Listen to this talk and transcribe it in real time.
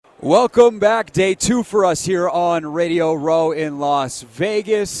Welcome back. Day 2 for us here on Radio Row in Las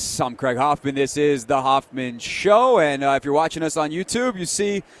Vegas. I'm Craig Hoffman. This is The Hoffman Show. And if you're watching us on YouTube, you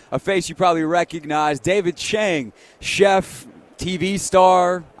see a face you probably recognize. David Chang, chef, TV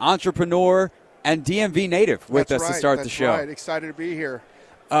star, entrepreneur, and DMV native with us to start the show. That's right. Excited to be here.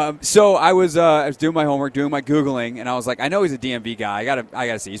 So I was doing my homework, doing my Googling, and I was like, I know he's a DMV guy. I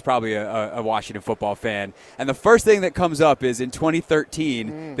gotta see. He's probably a Washington football fan. And the first thing that comes up is in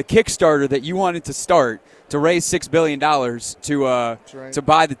 2013, the Kickstarter that you wanted to start to raise $6 billion to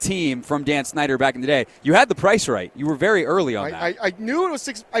buy the team from Dan Snyder back in the day. You had the price right. You were very early on that. I knew it was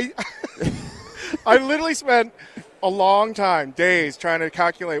six. I literally spent a long time, days, trying to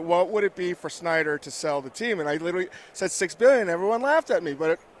calculate what would it be for Snyder to sell the team, and I literally said $6 billion. Everyone laughed at me,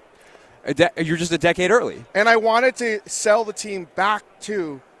 but you're just a decade early. And I wanted to sell the team back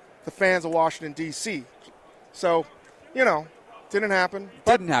to the fans of Washington D.C. So, didn't happen.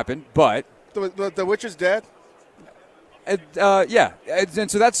 But the witch is dead. Yeah,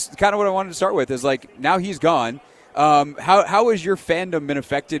 and so that's kind of what I wanted to start with. Is like now he's gone. How has your fandom been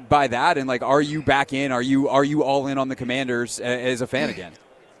affected by that? And like, are you back in? Are you all in on the Commanders as a fan again?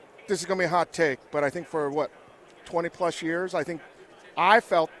 This is going to be a hot take, but I think for 20 plus years, I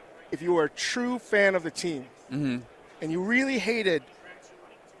felt if you were a true fan of the team and you really hated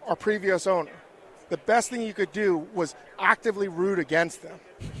our previous owner, the best thing you could do was actively root against them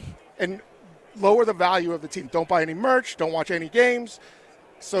and lower the value of the team. Don't buy any merch. Don't watch any games.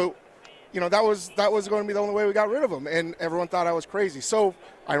 So, that was going to be the only way we got rid of him, and everyone thought I was crazy. So,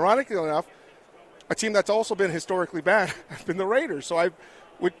 ironically enough, a team that's also been historically bad has been the Raiders. So I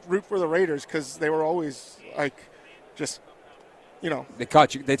would root for the Raiders because they were always They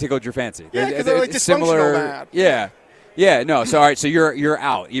caught you. They tickled your fancy. Yeah, because they're like dysfunctional bad. Yeah. No. So all right. So you're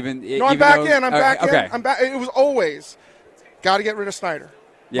out. I'm back in. I'm back in. Okay. I'm back. It was always got to get rid of Snyder.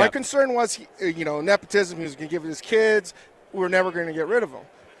 Yeah. My concern was, nepotism. He was going to give it his kids. We were never going to get rid of him.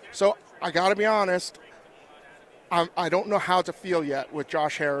 So I got to be honest. I don't know how to feel yet with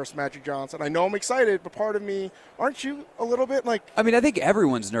Josh Harris, Magic Johnson. I know I'm excited, but part of me, aren't you a little bit like? I mean, I think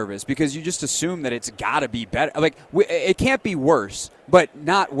everyone's nervous because you just assume that it's got to be better. Like, it can't be worse, but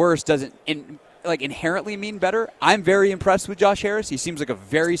not worse doesn't inherently mean better. I'm very impressed with Josh Harris. He seems like a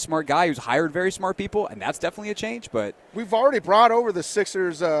very smart guy who's hired very smart people, and that's definitely a change. But we've already brought over the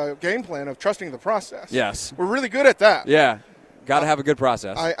Sixers' game plan of trusting the process. Yes, we're really good at that. Yeah. Got to have a good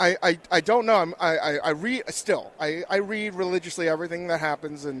process. I don't know. I read religiously everything that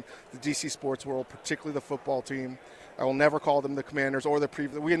happens in the DC sports world, particularly the football team. I will never call them the Commanders or the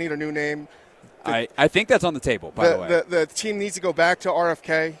previous. We need a new name. I think that's on the table, by the way. The team needs to go back to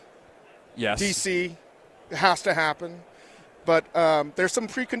RFK. Yes. DC. It has to happen. But there's some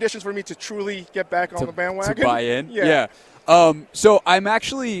preconditions for me to truly get back on the bandwagon. To buy in? Yeah. So I'm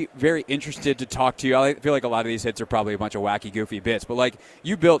actually very interested to talk to you. I feel like a lot of these hits are probably a bunch of wacky, goofy bits. But,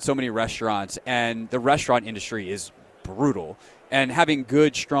 you built so many restaurants, and the restaurant industry is brutal. And having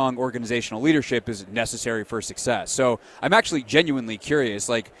good, strong organizational leadership is necessary for success. So I'm actually genuinely curious,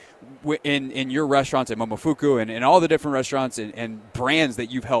 in your restaurants at Momofuku and all the different restaurants and brands that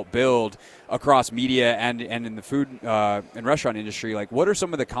you've helped build across media and in the food and restaurant industry, what are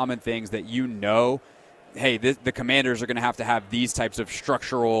some of the common things that hey, the Commanders are going to have these types of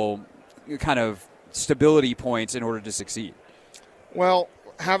structural kind of stability points in order to succeed? Well,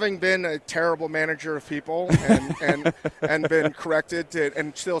 having been a terrible manager of people and been corrected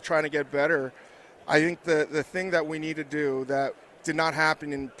and still trying to get better, I think the thing that we need to do that did not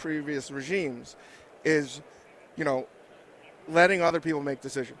happen in previous regimes is, letting other people make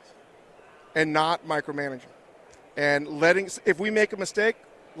decisions and not micromanaging. And if we make a mistake,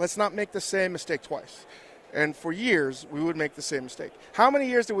 let's not make the same mistake twice. And for years, we would make the same mistake. How many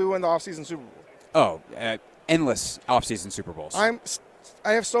years did we win the offseason Super Bowl? Endless offseason Super Bowls.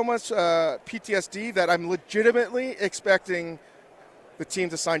 I have so much PTSD that I'm legitimately expecting the team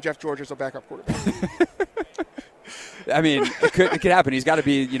to sign Jeff George as a backup quarterback. I mean, it could happen. He's got to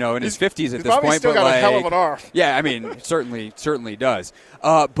be, in his 50s at this point. He's still got a hell of an arm. Yeah, I mean, certainly does.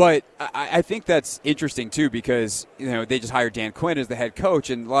 But I think that's interesting, too, because, they just hired Dan Quinn as the head coach,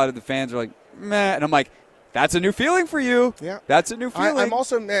 and a lot of the fans are like, meh. And I'm like, that's a new feeling for you. Yeah. That's a new feeling. I'm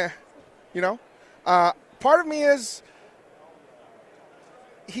also meh, part of me is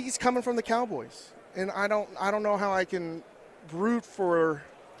he's coming from the Cowboys, and I don't know how I can root for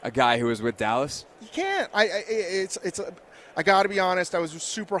a guy who was with Dallas. You can't. I got to be honest. I was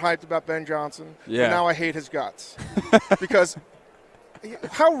super hyped about Ben Johnson. Yeah. And now I hate his guts because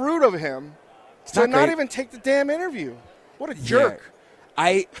how rude of him to not even take the damn interview. What a jerk.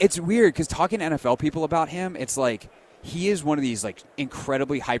 Yeah. It's weird because talking to NFL people about him, it's like he is one of these like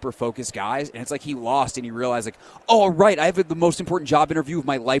incredibly hyper-focused guys, and it's like he lost and he realized like, oh, right, I have the most important job interview of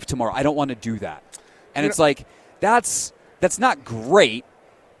my life tomorrow. I don't want to do that. And it's like, that's not great.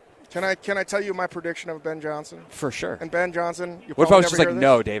 Can I tell you my prediction of Ben Johnson? For sure. And Ben Johnson, what if I was just like,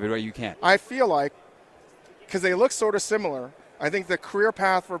 no, David, well, you can't? I feel like, because they look sort of similar, I think the career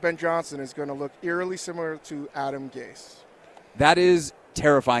path for Ben Johnson is going to look eerily similar to Adam Gase. That is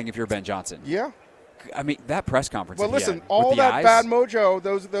terrifying if you're Ben Johnson. Yeah. I mean, that press conference. Well, listen, with all the that eyes, bad mojo,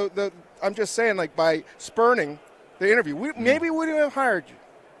 the I'm just saying, like, by spurning the interview, maybe we wouldn't have hired you.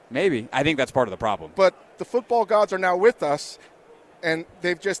 Maybe. I think that's part of the problem. But the football gods are now with us, and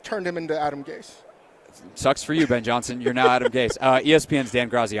they've just turned him into Adam Gase. Sucks for you, Ben Johnson. You're now Adam Gase. ESPN's Dan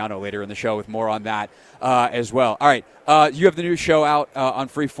Graziano later in the show with more on that as well. All right. You have the new show out on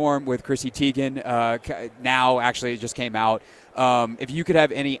Freeform with Chrissy Teigen. Now, actually, it just came out. If you could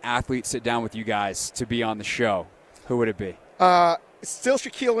have any athlete sit down with you guys to be on the show, who would it be? Still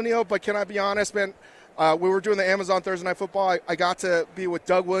Shaquille O'Neal, but can I be honest, man? We were doing the Amazon Thursday Night Football. I got to be with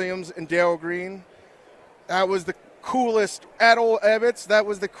Doug Williams and Dale Green. That was the coolest. At Ole Ebbets, that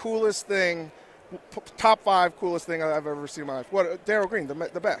was the coolest thing. Top 5 coolest thing I've ever seen in my life. What, Darryl Green, the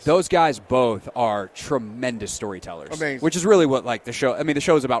best. Those guys both are tremendous storytellers. Amazing. Which is really what, like, the show. I mean, the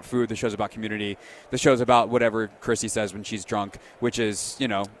show is about food. The show's about community. The show's about whatever Chrissy says when she's drunk, which is,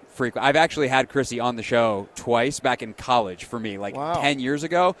 frequent. I've actually had Chrissy on the show twice back in college for me, like 10 years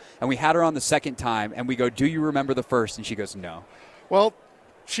ago. And we had her on the second time, and we go, do you remember the first? And she goes, no. Well,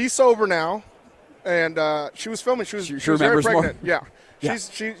 she's sober now, and she was filming. She was very pregnant. More? Yeah.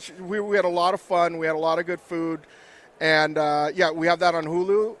 We had a lot of fun. We had a lot of good food. And, we have that on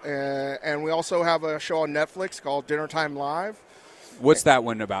Hulu. And we also have a show on Netflix called Dinner Time Live. What's that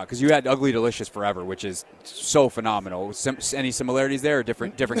one about? Because you had Ugly Delicious Forever, which is so phenomenal. Any similarities there or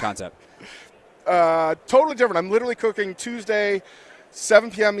different concept? Totally different. I'm literally cooking Tuesday,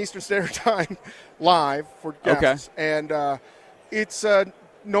 7 p.m. Eastern Standard Time live for guests. Okay. And it's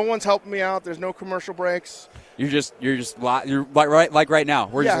no one's helping me out. There's no commercial breaks. You're like right now.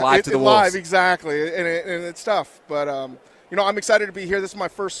 We're just live to the wolves. Live, exactly, and it's tough. But I'm excited to be here. This is my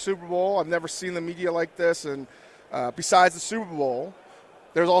first Super Bowl. I've never seen the media like this. And besides the Super Bowl,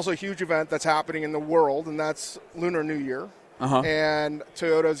 there's also a huge event that's happening in the world, and that's Lunar New Year. Uh-huh. And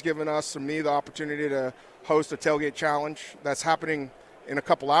Toyota's given us and me the opportunity to host a tailgate challenge that's happening in a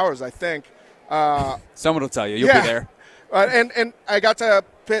couple hours, I think. Someone will tell you. You'll be there. And I got to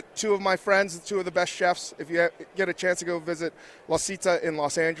pit 2 of my friends, 2 of the best chefs. If you get a chance to go visit La Cita in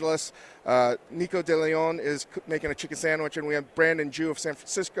Los Angeles, Nico De Leon is making a chicken sandwich, and we have Brandon Jew of San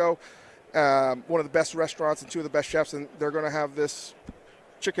Francisco, one of the best restaurants and 2 of the best chefs, and they're going to have this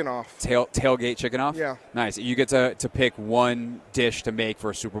chicken off. Tailgate chicken off? Yeah. Nice. You get to pick one dish to make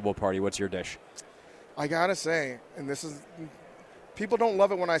for a Super Bowl party. What's your dish? I got to say, and this is – people don't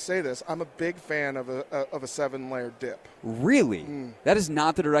love it when I say this. I'm a big fan of a 7-layer dip. Really? That is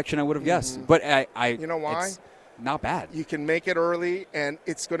not the direction I would have guessed. But I you know why? It's not bad. You can make it early, and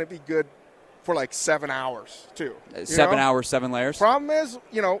it's going to be good for like 7 hours too. 7 hours, 7 layers. Problem is,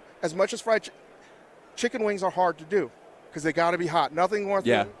 as much as fried chicken wings are hard to do because they got to be hot. Nothing more.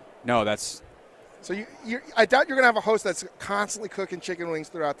 Yeah. No, that's. So I doubt you're going to have a host that's constantly cooking chicken wings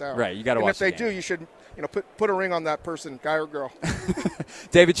throughout the hour. Right. You got to watch. And if they do, you should. Put a ring on that person, guy or girl.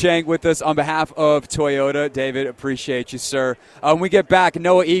 David Chang with us on behalf of Toyota. David, appreciate you, sir. When we get back,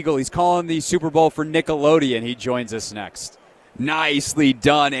 Noah Eagle, he's calling the Super Bowl for Nickelodeon. He joins us next. Nicely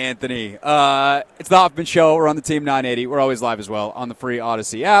done, Anthony. It's the Hoffman Show. We're on the Team 980. We're always live as well on the free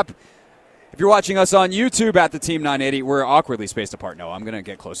Odyssey app. If you're watching us on YouTube at the Team 980, we're awkwardly spaced apart. No, I'm going to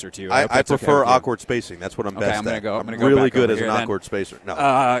get closer to you. I prefer awkward spacing. That's what I'm best I'm at. I'm really good as an awkward spacer.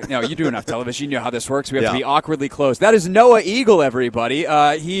 No. No, you do enough television. You know how this works. We have to be awkwardly close. That is Noah Eagle, everybody.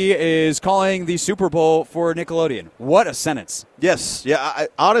 He is calling the Super Bowl for Nickelodeon. What a sentence. Yes. Yeah.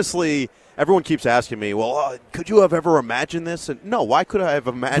 Honestly, everyone keeps asking me, well, could you have ever imagined this? And no, why could I have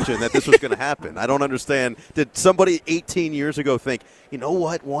imagined that this was going to happen? I don't understand. Did somebody 18 years ago think, you know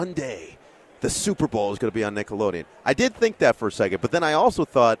what, one day the Super Bowl is going to be on Nickelodeon? I did think that for a second, but then I also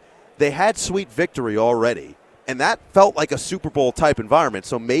thought they had Sweet Victory already, and that felt like a Super Bowl type environment,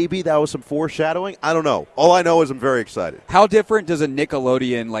 so maybe that was some foreshadowing. I don't know. All I know is I'm very excited. How different does a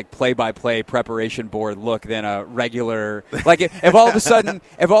Nickelodeon play-by-play preparation board look than a regular if all of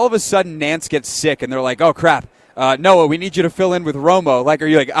a sudden Nance gets sick and they're like, oh crap, Noah, we need you to fill in with Romo. Are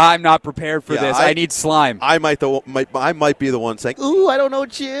you like, I'm not prepared for this. I need slime. I might be the one saying, ooh, I don't know,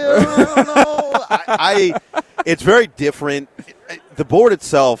 Jim. I don't know. It's very different. The board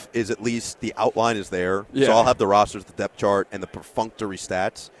itself is at least the outline is there. Yeah. So I'll have the rosters, the depth chart, and the perfunctory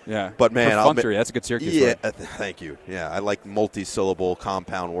stats. Yeah. But, man, perfunctory, that's a good Syracuse word. word. Thank you. Yeah, I like multi-syllable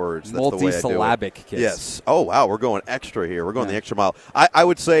compound words. That's the way I do it. Multi-syllabic kids. Yes. Oh, wow, we're going extra here. We're going the extra mile. I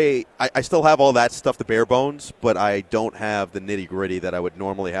would say I still have all that stuff, the bare bones, but I don't have the nitty-gritty that I would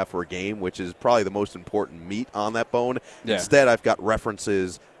normally have for a game, which is probably the most important meat on that bone. Yeah. Instead, I've got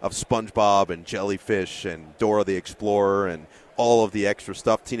references of SpongeBob and Jellyfish and Dora the Explorer and all of the extra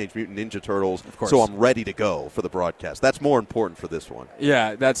stuff, Teenage Mutant Ninja Turtles. Of course. So I'm ready to go for the broadcast. That's more important for this one.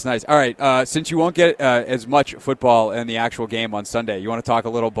 Yeah, that's nice. All right, since you won't get as much football in the actual game on Sunday, you want to talk a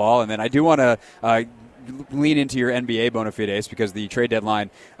little ball, and then I do want to lean into your NBA bona fides because the trade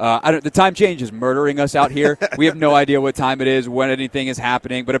deadline, the time change is murdering us out here. We have no idea what time it is, when anything is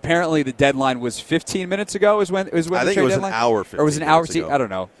happening, but apparently the deadline was 15 minutes ago is when I the think trade it was deadline? an hour 15 Or was it an hour? minutes ago. I don't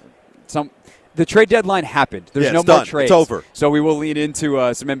know. The trade deadline happened. There's Yeah, no it's more done. trades. It's over. So we will lean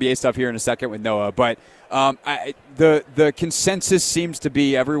into some NBA stuff here in a second with Noah. But the consensus seems to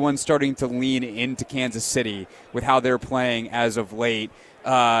be everyone's starting to lean into Kansas City with how they're playing as of late.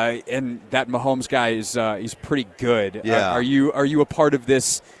 And that Mahomes guy is pretty good. Yeah. Are you a part of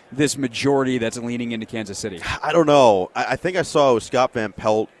this majority that's leaning into Kansas City? I don't know. I think I saw it was Scott Van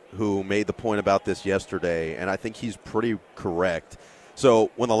Pelt who made the point about this yesterday, and I think he's pretty correct.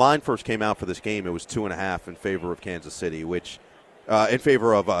 So when the line first came out for this game, it was 2.5 in favor of Kansas City, which in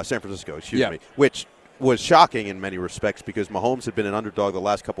favor of San Francisco, excuse me, which was shocking in many respects because Mahomes had been an underdog the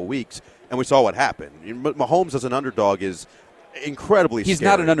last couple weeks, and we saw what happened. Mahomes as an underdog is incredibly He's scary.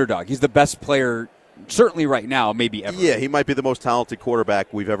 not an underdog. He's the best player, certainly right now, maybe ever. Yeah, he might be the most talented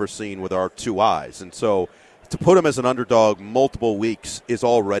quarterback we've ever seen with our two eyes. And so to put him as an underdog multiple weeks is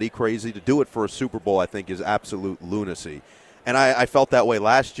already crazy. To do it for a Super Bowl, I think, is absolute lunacy. And I felt that way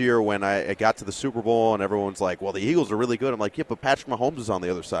last year when I got to the Super Bowl and everyone's like, well, the Eagles are really good. I'm like, yeah, but Patrick Mahomes is on the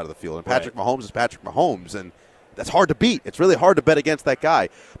other side of the field. And Patrick Mahomes is Patrick Mahomes. And that's hard to beat. It's really hard to bet against that guy.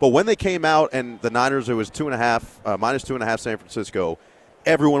 But when they came out and the Niners, it was minus 2.5 San Francisco,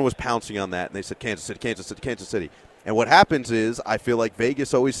 everyone was pouncing on that. And they said, Kansas City, Kansas City, Kansas City. And what happens is I feel like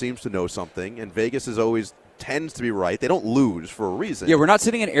Vegas always seems to know something. And Vegas is always tends to be right. They don't lose for a reason. Yeah, we're not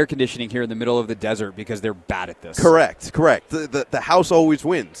sitting in air conditioning here in the middle of the desert because they're bad at this. Correct. The house always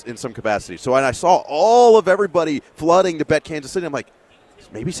wins in some capacity. So when I saw all of everybody flooding to bet Kansas City, I'm like,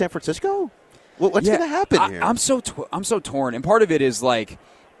 maybe San Francisco? What's going to happen here? I'm so torn, and part of it is like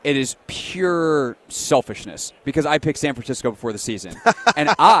it is pure selfishness because I picked San Francisco before the season, and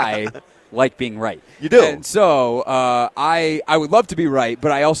I like being right. You do. And so I would love to be right,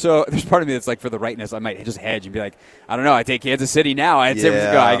 but I also, there's part of me that's like for the rightness, I might just hedge and be like, I don't know, I take Kansas City now. I had San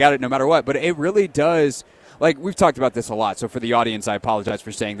Francisco. I got it no matter what. But it really does, like we've talked about this a lot. So for the audience, I apologize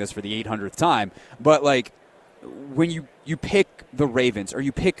for saying this for the 800th time. But like when you pick the Ravens or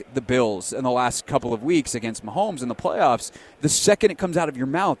you pick the Bills in the last couple of weeks against Mahomes in the playoffs, the second it comes out of your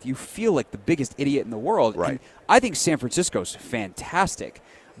mouth, you feel like the biggest idiot in the world. Right. And I think San Francisco's fantastic.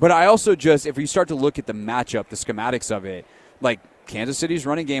 But I also just, if you start to look at the matchup, the schematics of it, like Kansas City's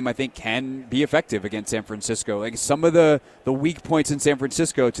running game, I think, can be effective against San Francisco. Like some of the weak points in San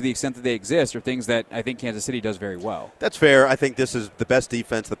Francisco, to the extent that they exist, are things that I think Kansas City does very well. That's fair. I think this is the best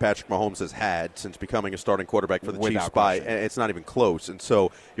defense that Patrick Mahomes has had since becoming a starting quarterback for the Chiefs. And it's not even close. And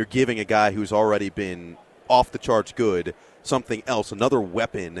so you're giving a guy who's already been off the charts good something else, another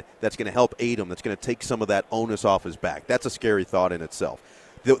weapon that's going to help aid him, that's going to take some of that onus off his back. That's a scary thought in itself.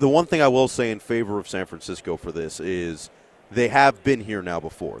 The one thing I will say in favor of San Francisco for this is they have been here now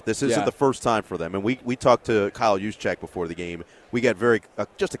before. This isn't the first time for them. And we talked to Kyle Juszczyk before the game. We got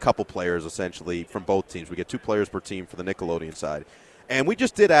just a couple players, essentially, from both teams. We get 2 players per team for the Nickelodeon side. And we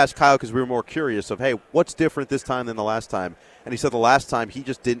just did ask Kyle because we were more curious of, hey, what's different this time than the last time? And he said the last time he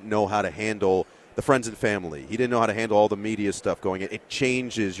just didn't know how to handle the friends and family. He didn't know how to handle all the media stuff going in. It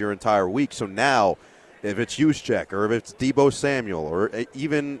changes your entire week. So now, if it's Juszczyk or if it's Deebo Samuel or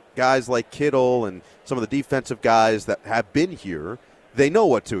even guys like Kittle and some of the defensive guys that have been here, they know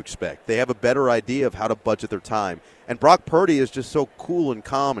what to expect. They have a better idea of how to budget their time. And Brock Purdy is just so cool and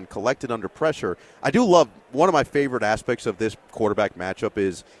calm and collected under pressure. I do love one of my favorite aspects of this quarterback matchup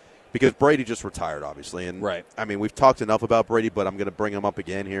is because Brady just retired, obviously. And I mean, we've talked enough about Brady, but I'm going to bring him up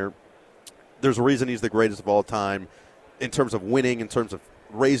again here. There's a reason he's the greatest of all time in terms of winning, in terms of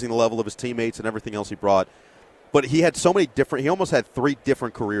raising the level of his teammates and everything else he brought. But he had so many different – he almost had 3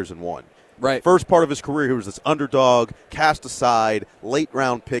 different careers in one. Right. First part of his career, he was this underdog, cast aside,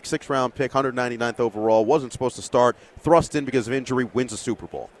 late-round pick, 6th-round pick, 199th overall, wasn't supposed to start, thrust in because of injury, wins a Super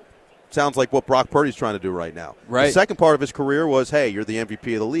Bowl. Sounds like what Brock Purdy's trying to do right now. Right. The second part of his career was, hey, you're the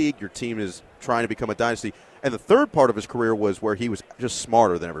MVP of the league. Your team is trying to become a dynasty. And the third part of his career was where he was just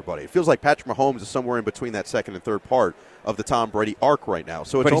smarter than everybody. It feels like Patrick Mahomes is somewhere in between that second and third part of the Tom Brady arc right now.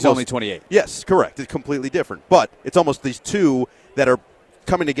 So it's but he's only 28. Yes, correct. It's completely different. But it's almost these two that are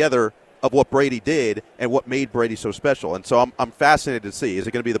coming together of what Brady did and what made Brady so special. And so I'm fascinated to see. Is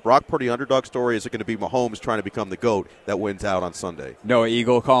it going to be the Brock Purdy underdog story? Is it going to be Mahomes trying to become the GOAT that wins out on Sunday? Noah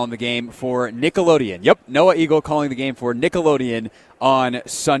Eagle calling the game for Nickelodeon. Yep, Noah Eagle calling the game for Nickelodeon on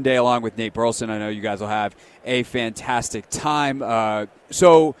Sunday along with Nate Burleson. I know you guys will have a fantastic time.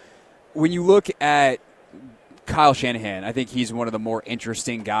 So when you look at Kyle Shanahan, I think he's one of the more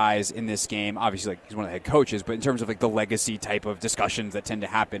interesting guys in this game. Obviously, he's one of the head coaches, but in terms of the legacy type of discussions that tend to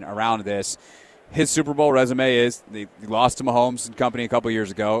happen around this, his Super Bowl resume is they lost to Mahomes and company a couple years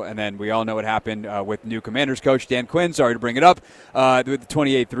ago, and then we all know what happened with new Commanders coach Dan Quinn. Sorry to bring it up, with the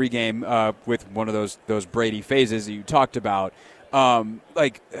 28-3 game with one of those Brady phases that you talked about.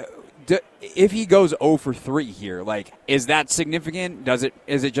 If he goes 0 for 3 here, is that significant?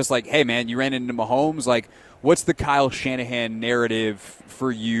 Is it just hey man, you ran into Mahomes? What's the Kyle Shanahan narrative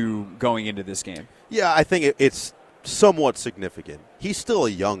for you going into this game? Yeah, I think it's somewhat significant. He's still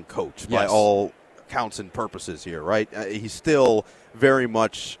a young coach by all counts and purposes here, right? He's still very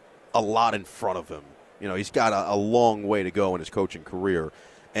much a lot in front of him. He's got a long way to go in his coaching career.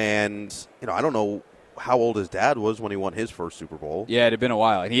 And, I don't know how old his dad was when he won his first Super Bowl. Yeah, it had been a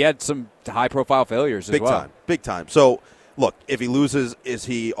while. And he had some high-profile failures as well. Big time. So, look, if he loses, is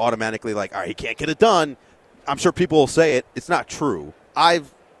he automatically all right, he can't get it done? I'm sure people will say it. It's not true.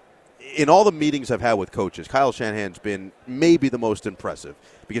 In all the meetings I've had with coaches, Kyle Shanahan's been maybe the most impressive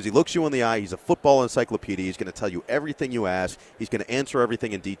because he looks you in the eye. He's a football encyclopedia. He's going to tell you everything you ask. He's going to answer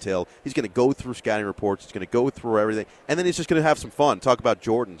everything in detail. He's going to go through scouting reports. He's going to go through everything. And then he's just going to have some fun, talk about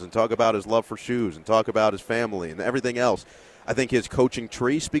Jordans and talk about his love for shoes and talk about his family and everything else. I think his coaching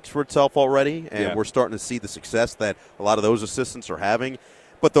tree speaks for itself already, and we're starting to see the success that a lot of those assistants are having.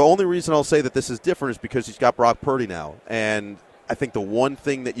 But the only reason I'll say that this is different is because he's got Brock Purdy now. And I think the one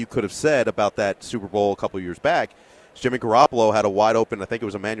thing that you could have said about that Super Bowl a couple years back is Jimmy Garoppolo had a wide open, I think it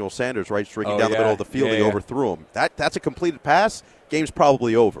was Emmanuel Sanders, right, streaking down the middle of the field. He overthrew him. That's a completed pass. Game's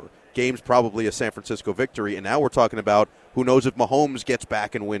probably over. Game's probably a San Francisco victory. And now we're talking about who knows if Mahomes gets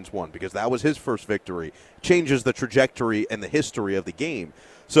back and wins one because that was his first victory. Changes the trajectory and the history of the game.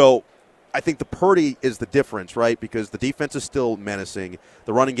 So I think the Purdy is the difference, right, because the defense is still menacing.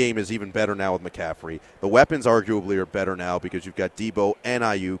 The running game is even better now with McCaffrey. The weapons arguably are better now because you've got Debo and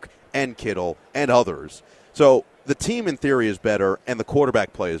Ayuk and Kittle and others. So the team in theory is better and the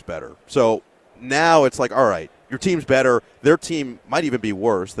quarterback play is better. So now it's all right, your team's better. Their team might even be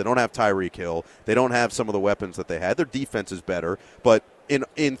worse. They don't have Tyreek Hill. They don't have some of the weapons that they had. Their defense is better. But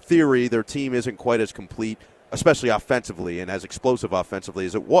in theory, their team isn't quite as complete, especially offensively and as explosive offensively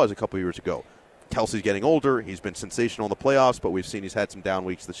as it was a couple years ago. Kelsey's getting older. He's been sensational in the playoffs, but we've seen he's had some down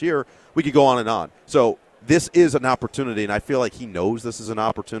weeks this year. We could go on and on. So this is an opportunity, and I feel like he knows this is an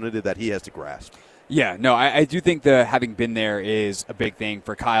opportunity that he has to grasp. Yeah, no, I do think the having been there is a big thing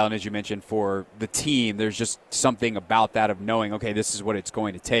for Kyle, and as you mentioned, for the team, there's just something about that of knowing, okay, this is what it's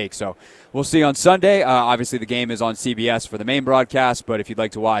going to take. So we'll see on Sunday. Obviously, the game is on CBS for the main broadcast, but if you'd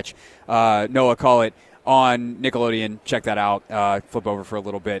like to watch Noah call it on Nickelodeon, check that out. Flip over for a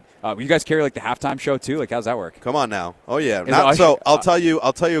little bit. You guys carry the halftime show too? How's that work? Come on now. Oh yeah. I'll tell you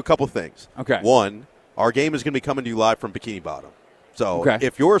a couple things. Okay. One, our game is going to be coming to you live from Bikini Bottom. So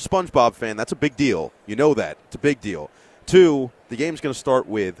if you're a SpongeBob fan, that's a big deal. You know that. It's a big deal. Two, the game's going to start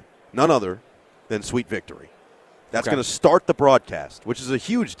with none other than Sweet Victory. That's going to start the broadcast, which is a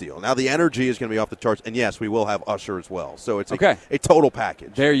huge deal. Now the energy is going to be off the charts, and yes, we will have Usher as well. So it's a total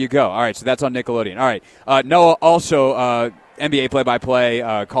package. There you go. All right, so that's on Nickelodeon. All right, Noah also NBA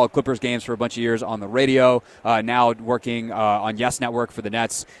play-by-play, called Clippers games for a bunch of years on the radio, now working on Yes Network for the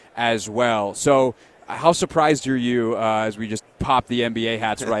Nets as well. So how surprised are you, as we just pop the NBA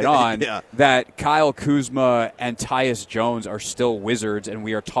hats right on, that Kyle Kuzma and Tyus Jones are still Wizards and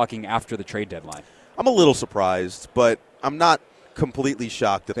we are talking after the trade deadline? I'm a little surprised, but I'm not completely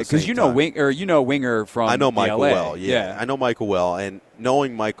shocked at the same time. Because you know Winger from I know Michael LA. well. Yeah, I know Michael well, and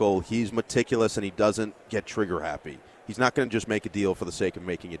knowing Michael, he's meticulous and he doesn't get trigger happy. He's not going to just make a deal for the sake of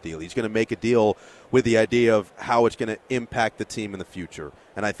making a deal. He's going to make a deal with the idea of how it's going to impact the team in the future.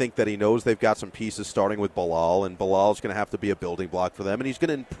 And I think that he knows they've got some pieces starting with Bilal, and Bilal's going to have to be a building block for them, and he's going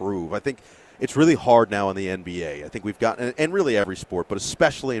to improve. I think it's really hard now in the NBA. I think we've gotten, and really every sport, but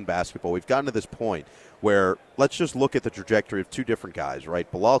especially in basketball, we've gotten to this point where let's just look at the trajectory of two different guys, right?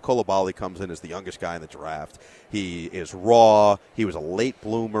 Bilal Coulibaly comes in as the youngest guy in the draft. He is raw. He was a late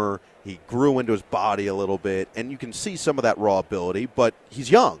bloomer. He grew into his body a little bit, and you can see some of that raw ability, but he's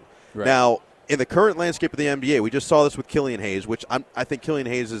young. Right. Now, in the current landscape of the NBA, we just saw this with Killian Hayes, which I think Killian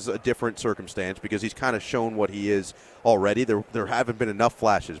Hayes is a different circumstance because he's kind of shown what he is already. There haven't been enough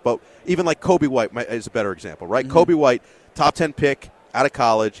flashes. But even like Kobe White is a better example, right? Mm-hmm. Kobe White, top 10 pick out of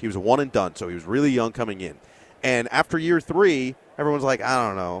college. He was a one and done, so he was really young coming in. And after year 3, everyone's like, I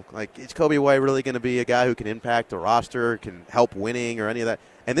don't know. Like, is Kobe White really going to be a guy who can impact the roster, can help winning or any of that?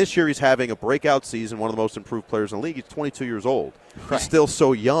 And this year he's having a breakout season, one of the most improved players in the league. He's 22 years old. Right. He's still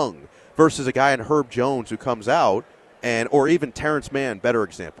so young. Versus a guy in Herb Jones who comes out, or even Terrence Mann, better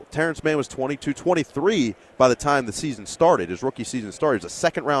example. Terrence Mann was 22, 23 by the time the season started. His rookie season started. He was a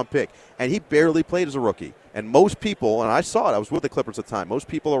second-round pick, and he barely played as a rookie. And most people, and I saw it, I was with the Clippers at the time, most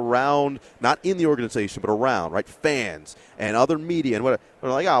people around, not in the organization, but around, right, fans and other media, and whatever,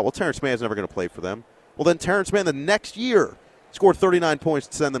 they're like, well, Terrence Mann's never going to play for them. Well, then Terrence Mann the next year scored 39 points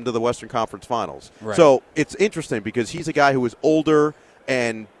to send them to the Western Conference Finals. Right. So it's interesting because he's a guy who is older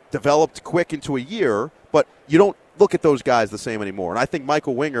and developed quick into a year, but you don't look at those guys the same anymore. And I think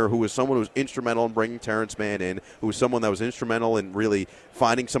Michael Winger, who was someone who was instrumental in bringing Terrence Mann in, who was someone that was instrumental in really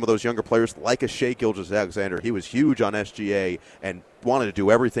finding some of those younger players like a Shai Gilgeous-Alexander, he was huge on SGA and wanted to do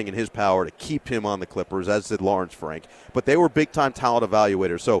everything in his power to keep him on the Clippers, as did Lawrence Frank. But they were big-time talent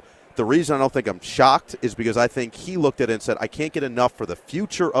evaluators. So the reason I don't think I'm shocked is because I think he looked at it and said, I can't get enough for the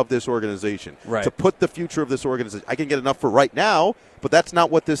future of this organization. Right. To put the future of this organization, I can get enough for right now, but that's not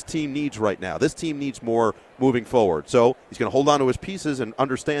what this team needs right now. This team needs more moving forward. So he's going to hold on to his pieces and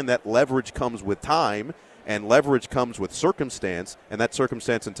understand that leverage comes with time, and leverage comes with circumstance, and that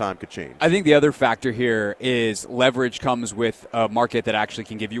circumstance and time could change. I think the other factor here is leverage comes with a market that actually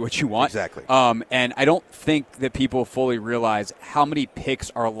can give you what you want. Exactly. And I don't think that people fully realize how many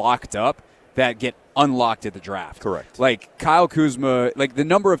picks are locked up that get unlocked at the draft. Correct. Like Kyle Kuzma, like the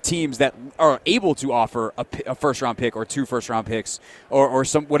number of teams that are able to offer a first-round pick or 2 first-round picks or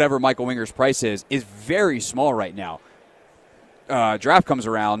some whatever Michael Winger's price is very small right now. Draft comes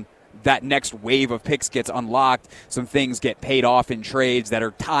around, that next wave of picks gets unlocked. Some things get paid off in trades that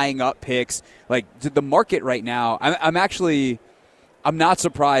are tying up picks. Like the market right now, I'm not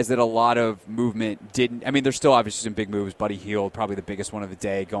surprised that a lot of movement didn't. I mean, there's still obviously some big moves. Buddy Hield, probably the biggest one of the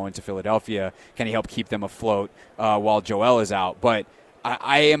day, going to Philadelphia. Can he help keep them afloat while Joel is out? But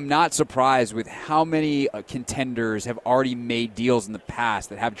I am not surprised with how many contenders have already made deals in the past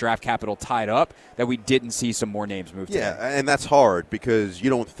that have draft capital tied up that we didn't see some more names move today. Yeah, and that's hard because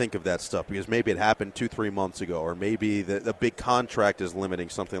you don't think of that stuff because maybe it happened 2-3 months ago, or maybe the big contract is limiting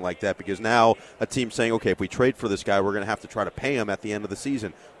something like that because now a team's saying, okay, if we trade for this guy, we're going to have to try to pay him at the end of the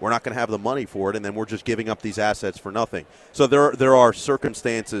season. We're not going to have the money for it, and then we're just giving up these assets for nothing. So there are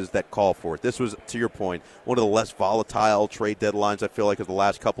circumstances that call for it. This was, to your point, one of the less volatile trade deadlines I feel like of the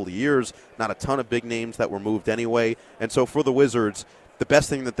last couple of years. Not a ton of big names that were moved anyway. And so for the Wizards, the best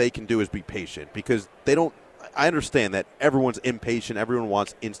thing that they can do is be patient because they don't – I understand that everyone's impatient. Everyone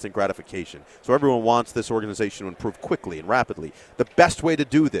wants instant gratification. So everyone wants this organization to improve quickly and rapidly. The best way to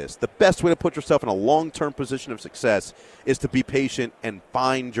do this, the best way to put yourself in a long-term position of success is to be patient and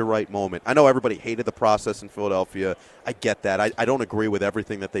find your right moment. I know everybody hated the process in Philadelphia. I get that. I don't agree with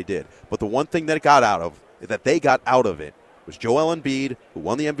everything that they did. But the one thing that they got out of it was Joel Embiid, who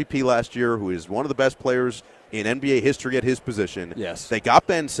won the MVP last year, who is one of the best players in NBA history at his position. Yes. They got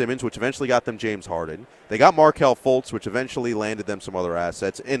Ben Simmons, which eventually got them James Harden. They got Markelle Fultz, which eventually landed them some other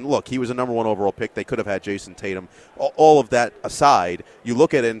assets. And look, he was a number 1 overall pick. They could have had Jason Tatum. All of that aside, you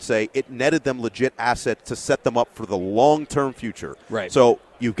look at it and say it netted them legit assets to set them up for the long-term future. Right. So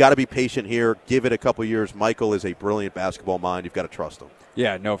you've got to be patient here. Give it a couple years. Michael is a brilliant basketball mind. You've got to trust him.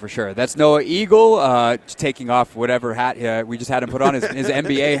 Yeah, no, for sure. That's Noah Eagle taking off whatever hat we just had him put on, his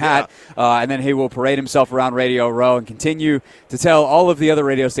NBA hat, and then he will parade himself around Radio Row and continue to tell all of the other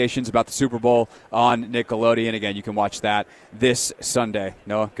radio stations about the Super Bowl on Nickelodeon. Again, you can watch that this Sunday.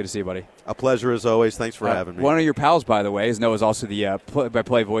 Noah, good to see you, buddy. A pleasure as always. Thanks for having me. One of your pals, by the way, is Noah's also the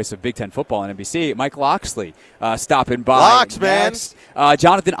play-by-play voice of Big Ten football on NBC. Mike Loxley stopping by. Lox, man.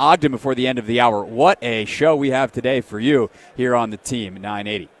 Jonathan Ogden before the end of the hour. What a show we have today for you here on the team,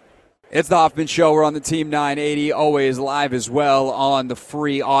 980. It's the Hoffman Show. We're on the Team 980, always live as well on the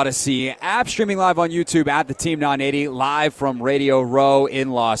free Odyssey app, streaming live on YouTube at the Team 980, live from Radio Row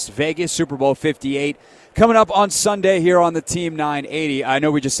in Las Vegas. Super Bowl 58 coming up on Sunday here on the Team 980. I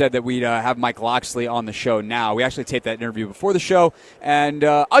know we just said that we'd have Mike Loxley on the show now. We actually taped that interview before the show, and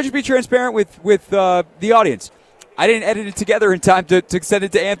I'll just be transparent with the audience. I didn't edit it together in time to send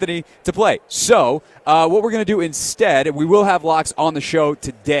it to Anthony to play. So what we're going to do instead, we will have Locks on the show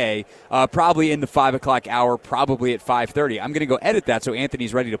today, probably in the 5 o'clock hour, probably at 5:30. I'm going to go edit that so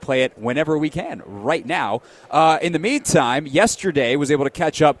Anthony's ready to play it whenever we can, right now. In the meantime, yesterday was able to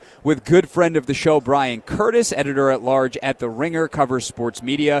catch up with good friend of the show, Bryan Curtis, editor-at-large at The Ringer, covers sports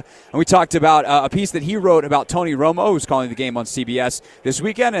media. And we talked about a piece that he wrote about Tony Romo, who's calling the game on CBS this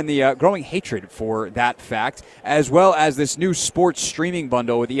weekend, and the growing hatred for that fact, as well as this new sports streaming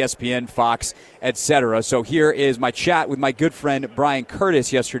bundle with ESPN, Fox, etc. So here is my chat with my good friend Bryan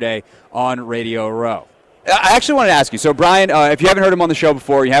Curtis yesterday on Radio Row. I actually wanted to ask you. So, Bryan, if you haven't heard him on the show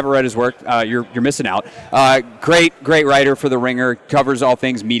before, you haven't read his work, you're missing out. Great writer for The Ringer, covers all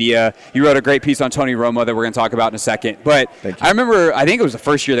things media. You wrote a great piece on Tony Romo that we're going to talk about in a second. But I remember, I think it was the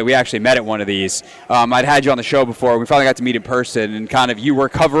first year that we actually met at one of these. I'd had you on the show before. We finally got to meet in person, and kind of you were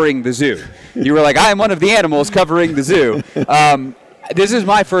covering the zoo. You were like, I am one of the animals covering the zoo. This is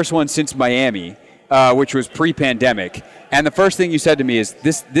my first one since Miami, which was pre-pandemic. And the first thing you said to me is,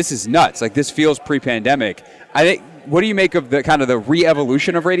 this is nuts. Like, this feels pre-pandemic. I think, what do you make of the kind of the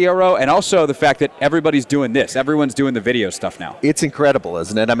re-evolution of Radio Row, and also the fact that everybody's doing this? Everyone's doing the video stuff now. It's incredible,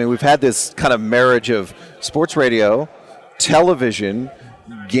 isn't it? I mean, we've had this kind of marriage of sports radio, television,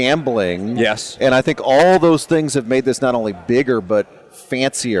 gambling. Yes. And I think all those things have made this not only bigger, but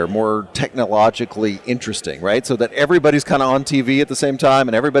fancier, more technologically interesting, right? So that everybody's kind of on TV at the same time,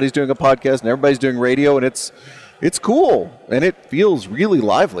 and everybody's doing a podcast, and everybody's doing radio, and it's cool, and it feels really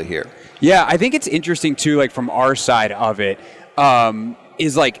lively here. Yeah, I think it's interesting, too, like, from our side of it,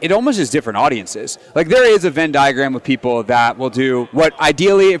 is, like, it almost is different audiences. Like, there is a Venn diagram with people that will do what,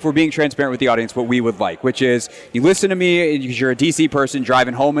 ideally, if we're being transparent with the audience, what we would like, which is you listen to me because you're a DC person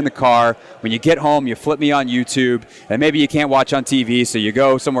driving home in the car. When you get home, you flip me on YouTube, and maybe you can't watch on TV, so you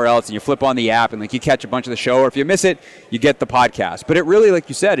go somewhere else and you flip on the app, and, like, you catch a bunch of the show, or if you miss it, you get the podcast. But it really, like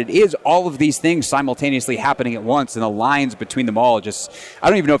you said, it is all of these things simultaneously happening at once, and the lines between them all just, I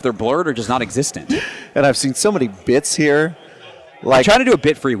don't even know if they're blurred or just not existent. And I've seen so many bits here. Like, I'm trying to do a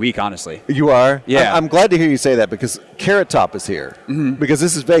bit-free week, honestly. You are? Yeah. I'm glad to hear you say that, because Carrot Top is here. Mm-hmm. Because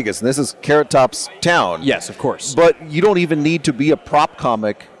this is Vegas, and this is Carrot Top's town. Yes, of course. But you don't even need to be a prop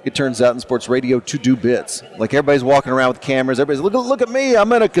comic, it turns out, in sports radio to do bits. Like, everybody's walking around with cameras. Everybody's, look at me.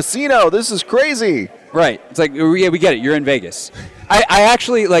 I'm in a casino. This is crazy. Right. It's like, yeah, we get it. You're in Vegas. I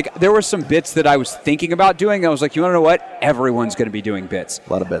actually, like, there were some bits that I was thinking about doing. I was like, you want to know what? Everyone's going to be doing bits.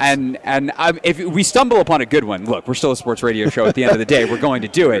 A lot of bits. And if we stumble upon a good one, look, we're still a sports radio show at the end of the day. We're going to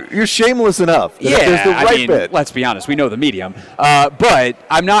do it. You're shameless enough. Yeah, there's the right bit. Let's be honest. We know the medium. But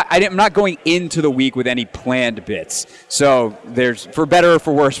I'm not going into the week with any planned bits. So there's, for better or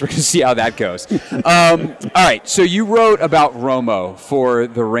for worse, we're going to see how that goes. All right. So you wrote about Romo for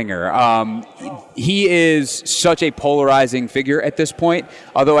The Ringer. He is such a polarizing figure at this point,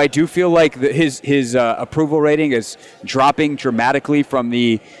 although I do feel like his approval rating is dropping dramatically from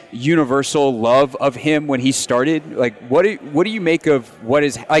the universal love of him when he started. Like, what do you make of what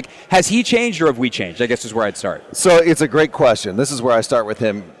is, like, has he changed or have we changed, I guess is where I'd start. So it's a great question. This is where I start with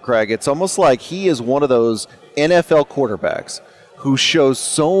him, Craig. It's almost like he is one of those NFL quarterbacks who shows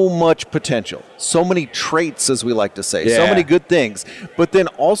so much potential, so many traits, as we like to say, so many good things, but then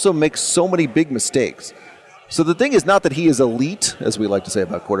also makes so many big mistakes. So the thing is not that he is elite, as we like to say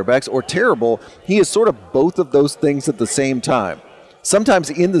about quarterbacks, or terrible. He is sort of both of those things at the same time, sometimes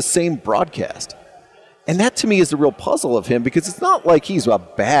in the same broadcast. And that, to me, is the real puzzle of him, because it's not like he's a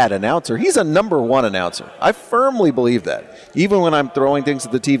bad announcer. He's a number one announcer. I firmly believe that. Even when I'm throwing things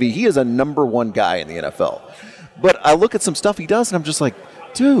at the TV, he is a number one guy in the NFL. But I look at some stuff he does, and I'm just like,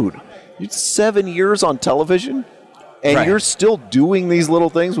 dude, you're 7 years on television, and you're still doing these little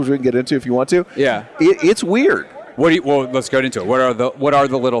things, which we can get into if you want to. Yeah. It's weird. Well, let's go into it. What are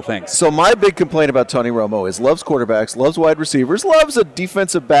the little things? So my big complaint about Tony Romo is loves quarterbacks, loves wide receivers, loves a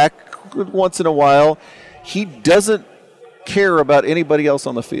defensive back once in a while. He doesn't care about anybody else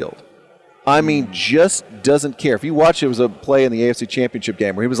on the field. I mean, just doesn't care. If you watch, it was a play in the AFC Championship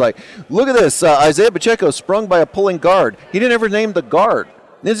game where he was like, look at this, Isaiah Pacheco sprung by a pulling guard. He didn't ever name the guard.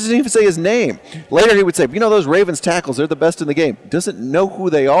 He doesn't even say his name. Later he would say, you know, those Ravens tackles, they're the best in the game. Doesn't know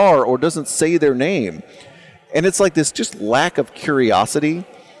who they are or doesn't say their name. And it's like this just lack of curiosity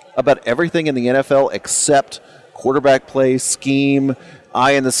about everything in the NFL except quarterback play, scheme,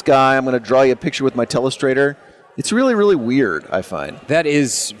 eye in the sky. I'm going to draw you a picture with my telestrator. It's really, really weird, I find. That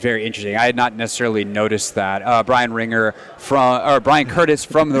is very interesting. I had not necessarily noticed that. Brian Curtis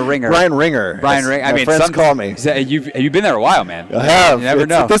from The Ringer. Brian Ringer. I mean, friends call me. You've been there a while, man. I have. You never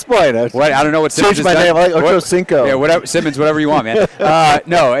know. At this point, I don't know what Simmons changed my name. I like Ocho Cinco. Yeah, whatever, Simmons, whatever you want, man.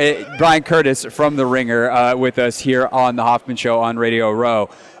 Brian Curtis from The Ringer with us here on the Hoffman Show on Radio Row.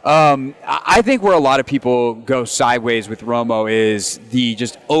 I think where a lot of people go sideways with Romo is the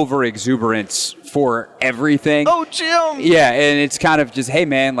just over-exuberance for everything. Oh, Jim! Yeah, and it's kind of just, hey,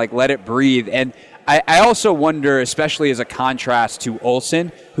 man, like, let it breathe. And I also wonder, especially as a contrast to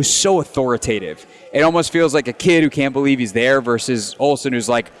Olsen, who's so authoritative. It almost feels like a kid who can't believe he's there versus Olsen, who's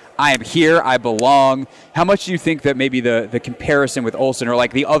like, I am here, I belong. How much do you think that maybe the comparison with Olsen or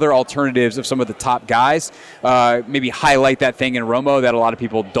like the other alternatives of some of the top guys maybe highlight that thing in Romo that a lot of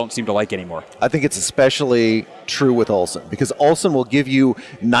people don't seem to like anymore? I think it's especially true with Olsen because Olsen will give you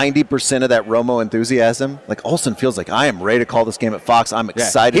 90% of that Romo enthusiasm. Like Olsen feels like I am ready to call this game at Fox. I'm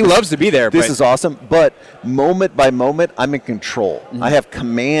excited. He loves to be there. This is awesome. But moment by moment, I'm in control. Mm-hmm. I have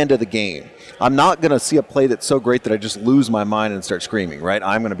command of the game. I'm not going to see a play that's so great that I just lose my mind and start screaming, right?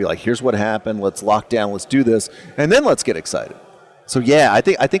 I'm going to be like, here's what happened. Let's lock down. Let's do this. And then let's get excited. So, yeah, I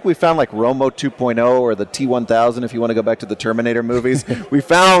think we found like Romo 2.0 or the T-1000 if you want to go back to the Terminator movies. We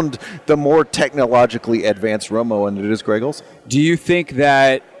found the more technologically advanced Romo, and it is Greg Olsen. Do you think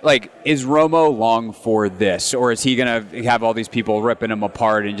that, like, is Romo long for this? Or is he going to have all these people ripping him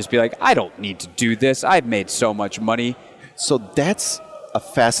apart and just be like, I don't need to do this. I've made so much money. So that's a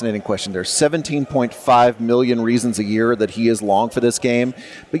fascinating question. There's 17.5 million reasons a year that he is long for this game.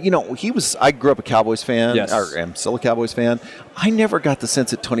 But, I grew up a Cowboys fan, or am still a Cowboys fan. I never got the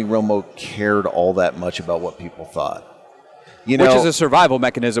sense that Tony Romo cared all that much about what people thought. Which is a survival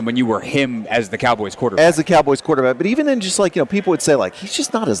mechanism when you were him as the Cowboys quarterback. As the Cowboys quarterback. But even then, just like, people would say, like, he's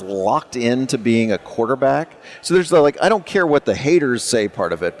just not as locked into being a quarterback. So there's the, like, I don't care what the haters say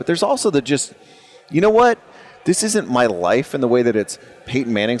part of it. But there's also the just, you know what? This isn't my life in the way that it's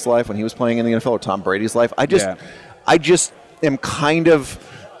Peyton Manning's life when he was playing in the NFL or Tom Brady's life. I just am kind of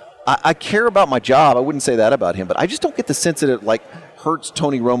I care about my job. I wouldn't say that about him, but I just don't get the sense that it like hurts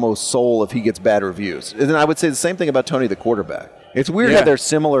Tony Romo's soul if he gets bad reviews. And then I would say the same thing about Tony the quarterback. It's weird how they're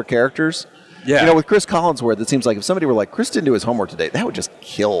similar characters. Yeah. With Chris Collinsworth, it seems like if somebody were like, Chris didn't do his homework today, that would just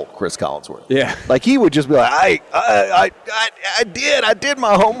kill Chris Collinsworth. Yeah. Like he would just be like, I did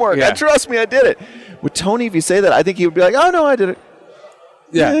my homework. Yeah. Trust me, I did it. With Tony, if you say that, I think he would be like, oh, no, I did it.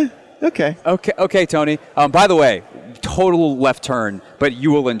 Yeah. Okay, Tony. By the way, total left turn, but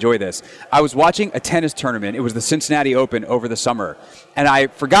you will enjoy this. I was watching a tennis tournament. It was the Cincinnati Open over the summer, and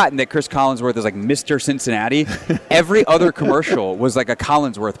I'd forgotten that Chris Collinsworth is like Mr. Cincinnati. Every other commercial was like a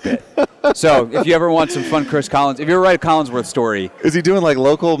Collinsworth bit. So if you ever want some fun if you ever write a Collinsworth story. Is he doing like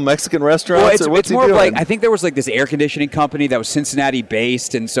local Mexican restaurants? Well, it's more of like, I think there was like this air conditioning company that was Cincinnati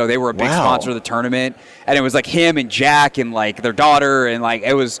based, and so they were a big sponsor of the tournament, and it was like him and Jack and like their daughter, and like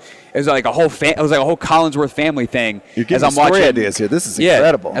it was like a whole Collinsworth family thing. You're getting story ideas here. This is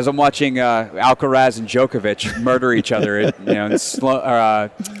incredible. As I'm watching Alcaraz and Djokovic murder each other,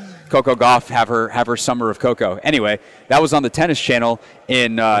 Coco Gauff have her summer of Coco. Anyway, that was on the Tennis Channel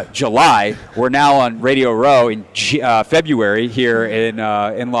in July. We're now on Radio Row in February here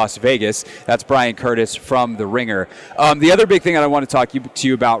in Las Vegas. That's Bryan Curtis from The Ringer. The other big thing that I want to talk to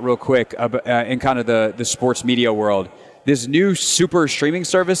you about real quick in kind of the sports media world, this new super streaming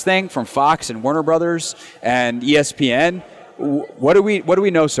service thing from Fox and Warner Brothers and ESPN. What do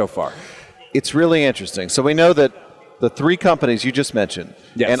we know so far? It's really interesting. So we know that the three companies you just mentioned,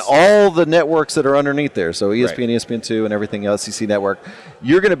 yes, and all the networks that are underneath there, so ESPN, right, ESPN2, and everything else, SEC Network,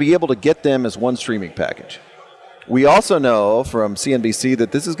 you're going to be able to get them as one streaming package. We also know from CNBC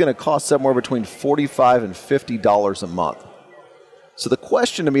that this is going to cost somewhere between $45 and $50 a month. So the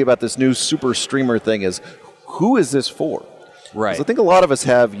question to me about this new super streamer thing is, who is this for? Right. I think a lot of us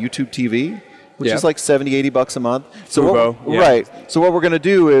have YouTube TV, which is like $70, $80 a month. So right. So what we're going to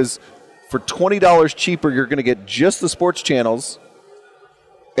do is, for $20 cheaper, you're going to get just the sports channels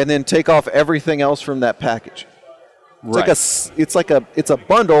and then take off everything else from that package. It's a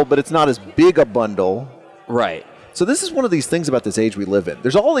bundle, but it's not as big a bundle. Right. So this is one of these things about this age we live in.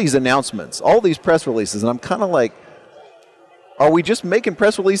 There's all these announcements, all these press releases, and I'm kind of like, are we just making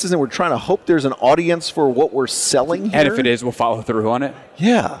press releases and we're trying to hope there's an audience for what we're selling here? And if it is, we'll follow through on it?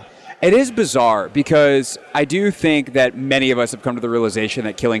 Yeah. It is bizarre because I do think that many of us have come to the realization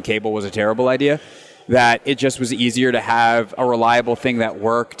that killing cable was a terrible idea, that it just was easier to have a reliable thing that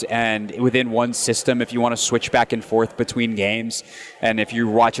worked and within one system if you want to switch back and forth between games. And if you're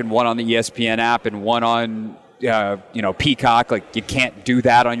watching one on the ESPN app and one on Peacock. Like, you can't do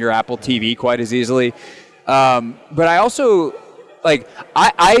that on your Apple TV quite as easily. But I also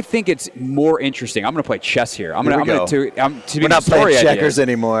I think it's more interesting. I'm going to play chess here. We're not playing checkers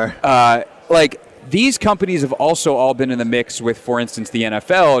anymore. These companies have also all been in the mix with, for instance, the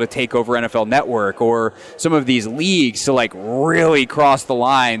NFL to take over NFL Network, or some of these leagues to really cross the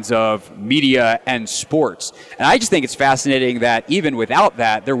lines of media and sports. And I just think it's fascinating that even without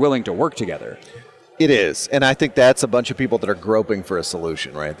that, they're willing to work together. It is. And I think that's a bunch of people that are groping for a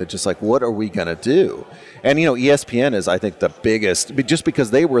solution, right? They're just what are we going to do? And, ESPN is, I think, the biggest, just because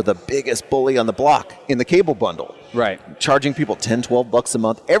they were the biggest bully on the block in the cable bundle. Right. Charging people $10, $12 a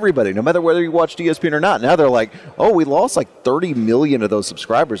month, everybody, no matter whether you watched ESPN or not. Now they're we lost 30 million of those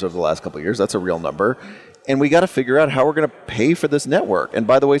subscribers over the last couple of years. That's a real number. And we got to figure out how we're going to pay for this network. And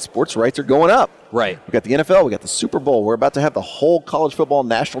by the way, sports rights are going up. Right. We got the NFL, we got the Super Bowl. We're about to have the whole college football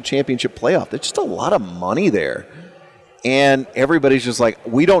national championship playoff. There's just a lot of money there. And everybody's just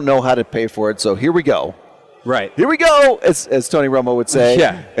we don't know how to pay for it, so here we go. Right. Here we go, as Tony Romo would say.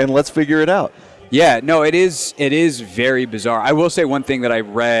 Yeah. And let's figure it out. Yeah, no, it is very bizarre. I will say one thing that I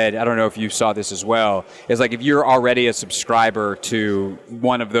read, I don't know if you saw this as well, is if you're already a subscriber to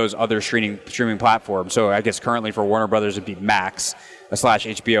one of those other streaming platforms, so I guess currently for Warner Brothers it'd be Max /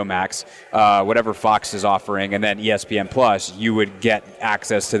 HBO Max, whatever Fox is offering, and then ESPN Plus, you would get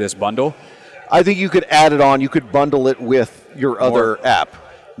access to this bundle. I think you could add it on. You could bundle it with your other app.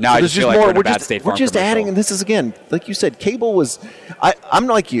 Now I just feel we're in a bad State Farm We're just adding, and this is, again, like you said, cable was, I'm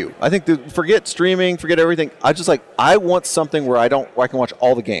like you. I think forget streaming, forget everything. I want something where I can watch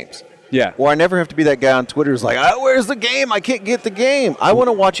all the games. Yeah. Or I never have to be that guy on Twitter who's where's the game? I can't get the game. I want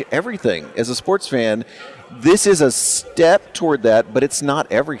to watch everything. As a sports fan, this is a step toward that, but it's not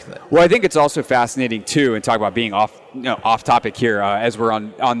everything. Well, I think it's also fascinating, too, and talk about being off topic here as we're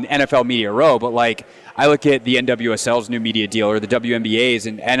on NFL Media Row, but I look at the NWSL's new media deal or the WNBA's,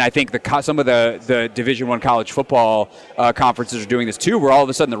 and I think some of the Division I college football conferences are doing this too, where all of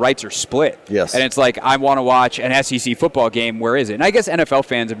a sudden the rights are split. Yes. And it's I want to watch an SEC football game. Where is it? And I guess NFL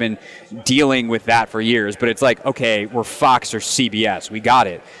fans have been dealing with that for years, but it's okay, we're Fox or CBS. We got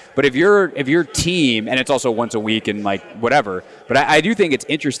it. But if your team, and it's also once a week and whatever, but I do think it's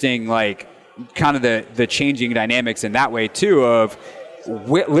interesting, kind of the changing dynamics in that way too of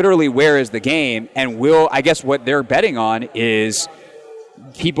literally where is the game, and I guess what they're betting on is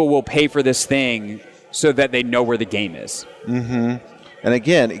people will pay for this thing so that they know where the game is. Mm-hmm. And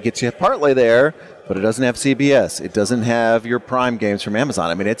again, it gets you a parlay there, but it doesn't have CBS. It doesn't have your Prime games from Amazon.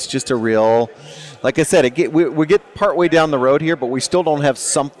 I mean, it's just a real, like I said, we get partway down the road here, but we still don't have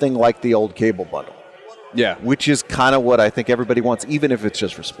something like the old cable bundle. Yeah. Which is kind of what I think everybody wants, even if it's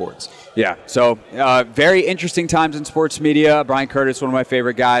just for sports. Yeah. So very interesting times in sports media. Bryan Curtis, one of my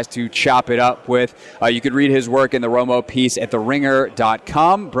favorite guys to chop it up with. You can read his work in the Romo piece at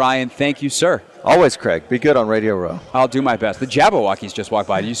theringer.com. Bryan, thank you, sir. Always, Craig. Be good on Radio Row. I'll do my best. The Jabberwockies just walked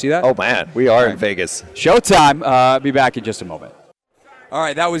by. Did you see that? Oh, man. We are in Vegas. Showtime. Be back in just a moment. All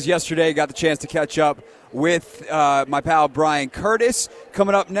right. That was yesterday. Got the chance to catch up with my pal Bryan Curtis.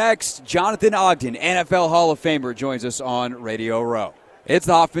 Coming up next, Jonathan Ogden, NFL Hall of Famer, joins us on Radio Row. It's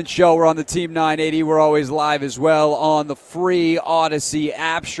the Hoffman Show. We're on the Team 980. We're always live as well on the free Odyssey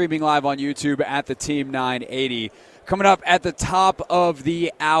app, streaming live on YouTube at the Team 980. Coming up at the top of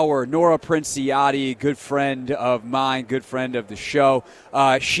the hour, Nora Princiati, good friend of mine, good friend of the show.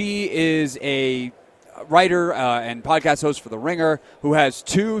 She is a writer and podcast host for The Ringer who has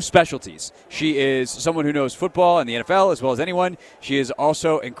two specialties. She is someone who knows football and the NFL as well as anyone. She is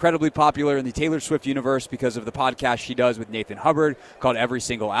also incredibly popular in the Taylor Swift universe because of the podcast she does with Nathan Hubbard called Every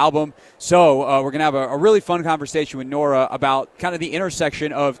Single Album. So we're going to have a really fun conversation with Nora about kind of the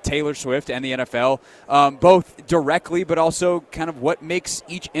intersection of Taylor Swift and the NFL, both directly but also kind of what makes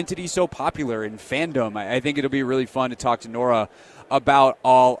each entity so popular in fandom. I think it'll be really fun to talk to Nora about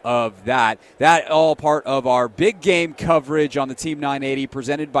all of that. That all part of our big game coverage on the Team 980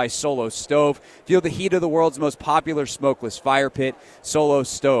 presented by Solo Stove. Feel the heat of the world's most popular smokeless fire pit,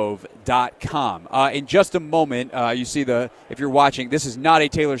 solostove.com. In just a moment, you see if you're watching, this is not a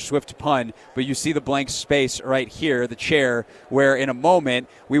Taylor Swift pun, but you see the blank space right here, the chair, where in a moment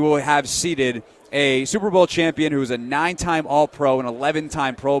we will have seated a Super Bowl champion who is a 9-time All-Pro and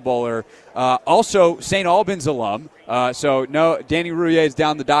 11-time Pro Bowler, also St. Albans alum. So no, Danny Rouillet is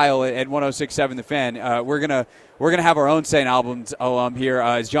down the dial at 106.7 The Fan. We're gonna have our own St. Albans alum here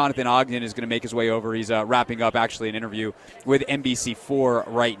as Jonathan Ogden is going to make his way over. He's wrapping up actually an interview with NBC4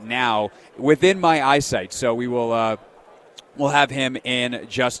 right now within my eyesight. So we will We'll have him in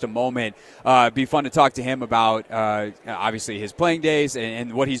just a moment. Be fun to talk to him about, obviously, his playing days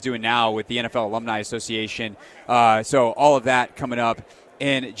and what he's doing now with the NFL Alumni Association. So all of that coming up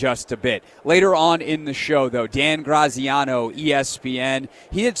in just a bit. Later on in the show, though, Dan Graziano, ESPN,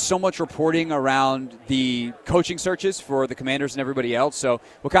 he did so much reporting around the coaching searches for the Commanders and everybody else. So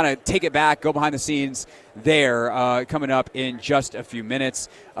we'll kind of take it back, go behind the scenes there, coming up in just a few minutes.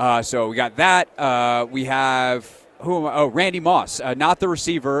 So we got that. We have... Randy Moss, not the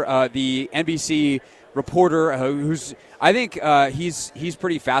receiver, the NBC reporter who's I think he's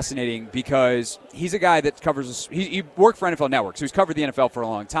pretty fascinating because he's a guy that covers he worked for NFL Network, so he's covered the NFL for a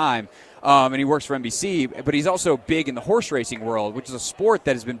long time, and he works for NBC, but he's also big in the horse racing world, which is a sport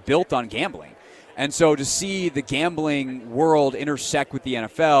that has been built on gambling. And so to see the gambling world intersect with the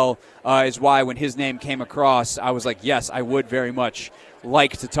NFL is why when his name came across, I was like, yes, I would very much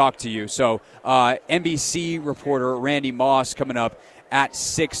like to talk to you. So NBC reporter Randy Moss coming up at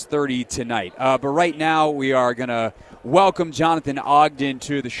 6:30 tonight. But right now we are going to welcome Jonathan Ogden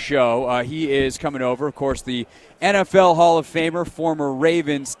to the show. He is coming over. Of course, the NFL Hall of Famer, former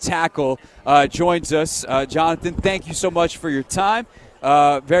Ravens tackle, joins us. Jonathan, thank you so much for your time.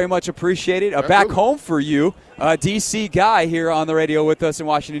 Very much appreciated. Back home for you, D.C. guy here on the radio with us in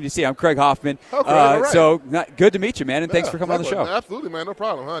Washington, D.C. I'm Craig Hoffman. All right. So good to meet you, man, and thanks for coming on the show. Absolutely, man. No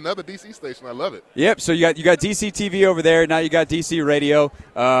problem. Another D.C. station. I love it. Yep. So you got D.C. TV over there. Now you got D.C. radio.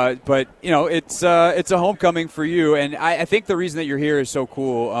 But, it's a homecoming for you. And I think the reason that you're here is so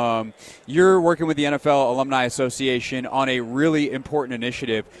cool. You're working with the NFL Alumni Association on a really important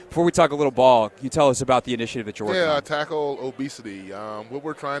initiative. Before we talk a little ball, can you tell us about the initiative that you're working on? Tackle obesity. What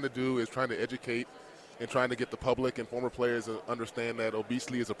we're trying to do is trying to educate and trying to get the public and former players to understand that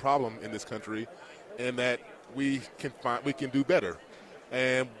obesity is a problem in this country and that we can do better.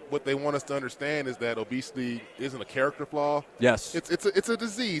 And what they want us to understand is that obesity isn't a character flaw. Yes. It's a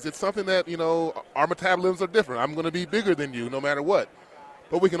disease. It's something that, our metabolisms are different. I'm going to be bigger than you no matter what.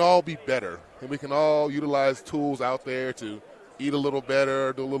 But we can all be better, and we can all utilize tools out there to eat a little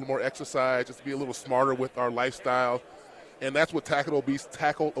better, do a little more exercise, just be a little smarter with our lifestyle. And that's what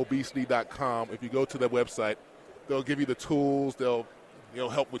tackleobesity.com. If you go to their website, they'll give you the tools. They'll,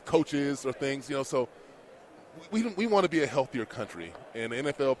 help with coaches or things. So we want to be a healthier country, and the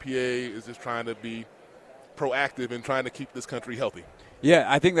NFLPA is just trying to be proactive in trying to keep this country healthy. Yeah,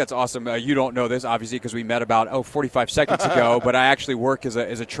 I think that's awesome. You don't know this, obviously, because we met about 45 seconds ago, but I actually work as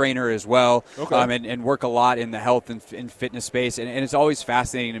a trainer as well, and work a lot in the health and fitness space. And it's always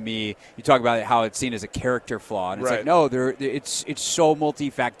fascinating to me. You talk about how it's seen as a character flaw. And it's like, no, it's so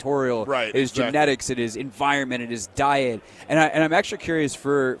multifactorial. Right, it is genetics, it is environment, it is diet. And I'm actually curious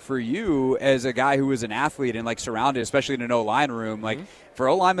for you as a guy who was an athlete and, surrounded, especially in an O-line room, for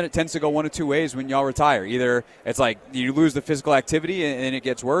O-linemen, it tends to go one of two ways when y'all retire. Either it's like you lose the physical activity and it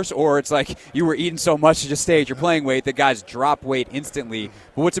gets worse, or it's like you were eating so much to just stay at your playing weight that guys drop weight instantly.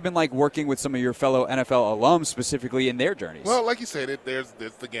 But what's it been like working with some of your fellow NFL alums specifically in their journeys? Well, like you said, there's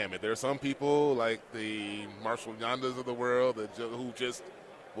the gamut. There are some people like the Marshall Yonders of the world who just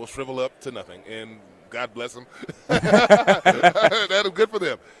will shrivel up to nothing, and God bless them. That is good for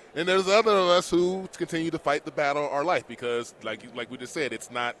them. And there's other of us who continue to fight the battle of our life because, like we just said, it's a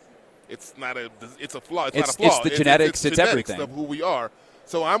flaw. It's not a flaw. It's the genetics. It's everything of who we are.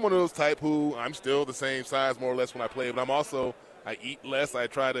 So I'm one of those type who I'm still the same size more or less when I play, but I eat less. I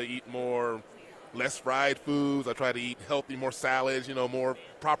try to eat less fried foods. I try to eat healthy, more salads, more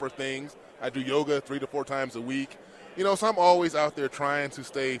proper things. I do yoga 3 to 4 times a week. So I'm always out there trying to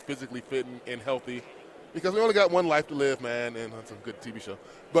stay physically fit and healthy. Because we only got one life to live, man, and that's a good TV show.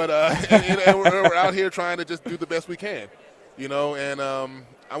 But and we're out here trying to just do the best we can, And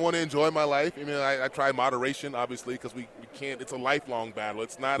I want to enjoy my life. I try moderation, obviously, because we can't. It's a lifelong battle.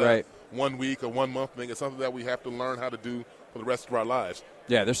 It's not a 1 week or 1 month thing. It's something that we have to learn how to do for the rest of our lives.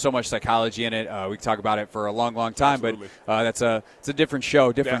 Yeah, there's so much psychology in it. We can talk about it for a long, long time, Absolutely. But it's a different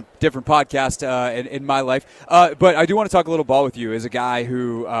show, different podcast in my life. But I do want to talk a little ball with you as a guy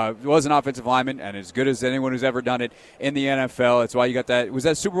who was an offensive lineman and as good as anyone who's ever done it in the NFL. That's why you got that. Was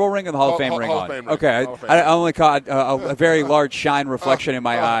that Super Bowl ring or the Hall of Fame ring on? Fame okay, ring. I only caught a very large shine reflection in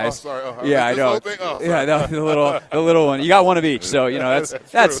my eyes. Sorry. Yeah, I know. Yeah, the little one. You got one of each, so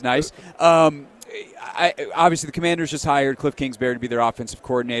that's nice. Obviously, the Commanders just hired Cliff Kingsbury to be their offensive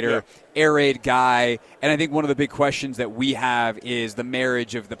coordinator, air raid guy, and I think one of the big questions that we have is the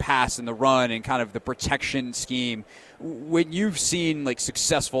marriage of the pass and the run and kind of the protection scheme. When you've seen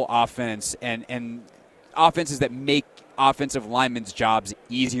successful offense and offenses that make offensive linemen's jobs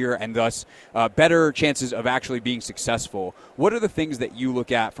easier and thus better chances of actually being successful. What are the things that you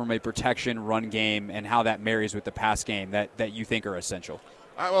look at from a protection run game and how that marries with the pass game that you think are essential?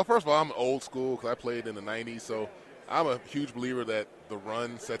 Well, first of all, I'm old school because I played in the 90s, so I'm a huge believer that the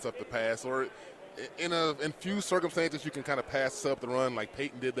run sets up the pass. Or in few circumstances, you can kind of pass up the run, like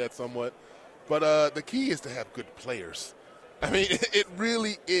Peyton did that somewhat. But the key is to have good players. I mean, it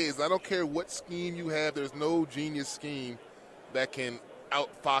really is. I don't care what scheme you have. There's no genius scheme that can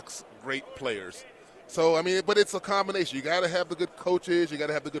outfox great players. So, I mean, but it's a combination. You got to have the good coaches. You got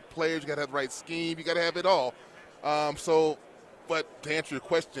to have the good players. You got to have the right scheme. You got to have it all. But to answer your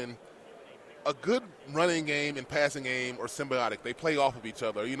question, a good running game and passing game are symbiotic. They play off of each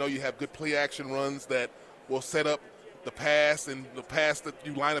other. You know, you have good play action runs that will set up the pass, and the pass that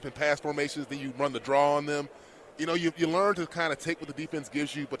you line up in pass formations, then you run the draw on them. You know, you learn to kind of take what the defense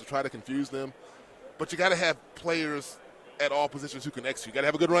gives you, but to try to confuse them. But you got to have players at all positions who can execute. You got to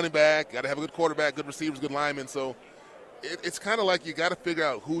have a good running back, you got to have a good quarterback, good receivers, good linemen. So it's kind of like you got to figure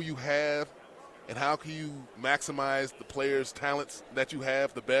out who you have and how can you maximize the players' talents that you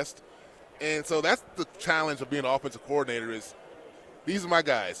have the best. And so that's the challenge of being an offensive coordinator is these are my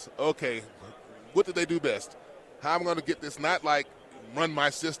guys. Okay, what did they do best? How am I going to get this not like run my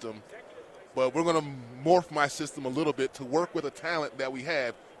system, but we're going to morph my system a little bit to work with a talent that we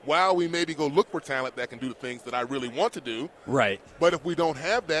have while we maybe go look for talent that can do the things that I really want to do. Right. But if we don't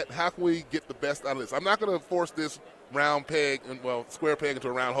have that, how can we get the best out of this? I'm not going to force this square peg into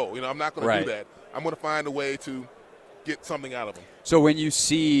a round hole. You know, I'm not going to do that. I'm going to find a way to get something out of them. So when you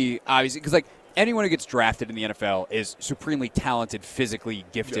see, obviously, because like anyone who gets drafted in the NFL is supremely talented, physically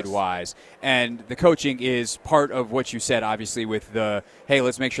gifted-wise, and the coaching is part of what you said, obviously, with the, hey,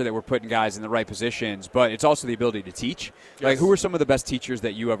 let's make sure that we're putting guys in the right positions, but it's also the ability to teach. Yes. Like, who are some of the best teachers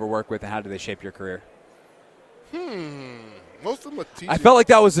that you ever work with, and how do they shape your career? Most of them are teachers. I felt like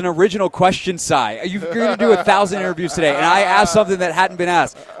that was an original question, Cy. You're going to do 1,000 interviews today, and I asked something that hadn't been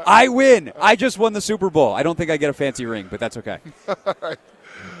asked. I win. I just won the Super Bowl. I don't think I get a fancy ring, but that's okay. All right.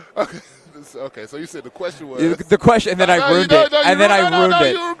 Okay, so you said the question was the question, and then I ruined it. And then I ruined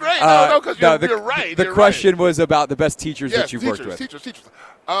it. You were great. You're right. The question was about the best teachers that you've worked with. Teachers.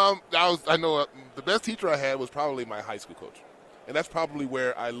 I know the best teacher I had was probably my high school coach, and that's probably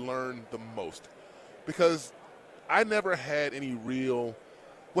where I learned the most, because I never had any real.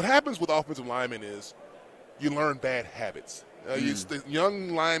 What happens with offensive linemen is you learn bad habits. The young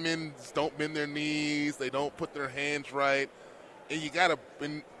linemen don't bend their knees, they don't put their hands right, and you got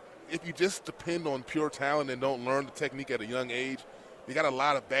to. If you just depend on pure talent and don't learn the technique at a young age, you got a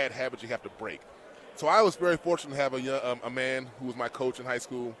lot of bad habits you have to break. So I was very fortunate to have a man who was my coach in high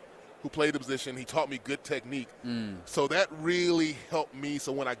school who played the position. He taught me good technique. So that really helped me.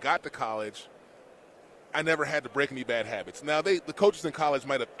 So when I got to college, I never had to break any bad habits. Now, the coaches in college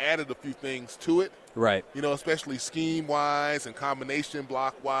might have added a few things to it. Right. You know, especially scheme-wise and combination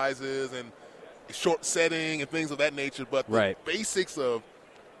block-wises and short setting and things of that nature. But the basics of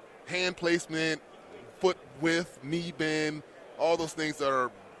hand placement, foot width, knee bend, all those things that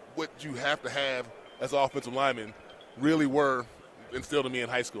are what you have to have as an offensive lineman really were instilled in me in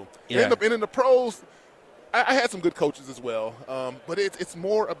high school. Yeah. And in the pros, I had some good coaches as well. But it's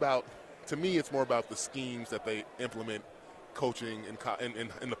more about, to me, it's more about the schemes that they implement coaching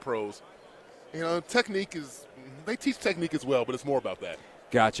in the pros. You know, they teach technique as well, but it's more about that.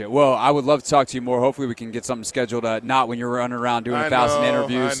 Gotcha. Well, I would love to talk to you more. Hopefully we can get something scheduled, not when you're running around doing 1,000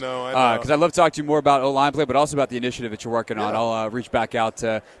 interviews. I know. Because I'd love to talk to you more about O-line play, but also about the initiative that you're working on. I'll reach back out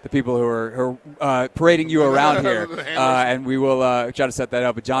to the people who are parading you around here, and we will try to set that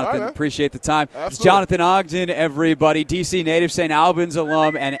up. But, Jonathan, appreciate the time. Absolutely. It's Jonathan Ogden, everybody, D.C. native, St. Albans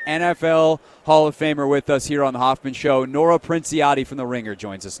alum, and NFL Hall of Famer with us here on the Hoffman Show. Nora Princiotti from The Ringer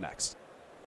joins us next.